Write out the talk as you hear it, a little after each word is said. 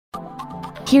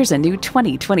Here's a new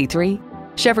 2023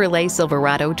 Chevrolet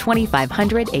Silverado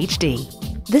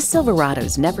 2500HD. This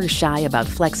Silverado's never shy about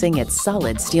flexing its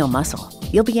solid steel muscle.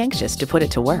 You'll be anxious to put it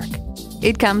to work.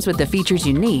 It comes with the features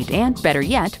you need and, better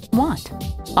yet, want.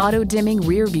 Auto-dimming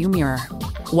rear view mirror,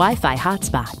 Wi-Fi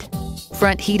hotspot,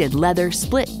 front heated leather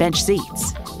split bench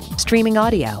seats, streaming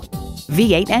audio,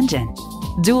 V8 engine,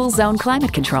 dual zone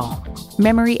climate control,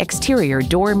 memory exterior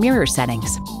door mirror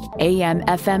settings,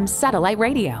 AM/FM satellite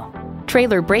radio,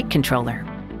 trailer brake controller,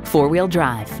 four-wheel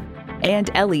drive, and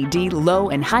LED low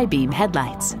and high beam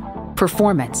headlights.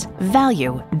 Performance,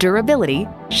 value, durability,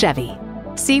 Chevy.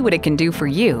 See what it can do for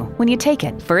you when you take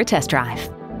it for a test drive.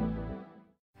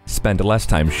 Spend less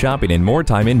time shopping and more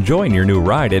time enjoying your new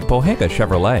ride at Pohanka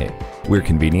Chevrolet. We're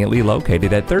conveniently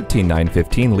located at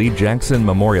 13915 Lee Jackson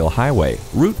Memorial Highway,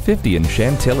 Route 50 in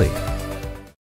Chantilly.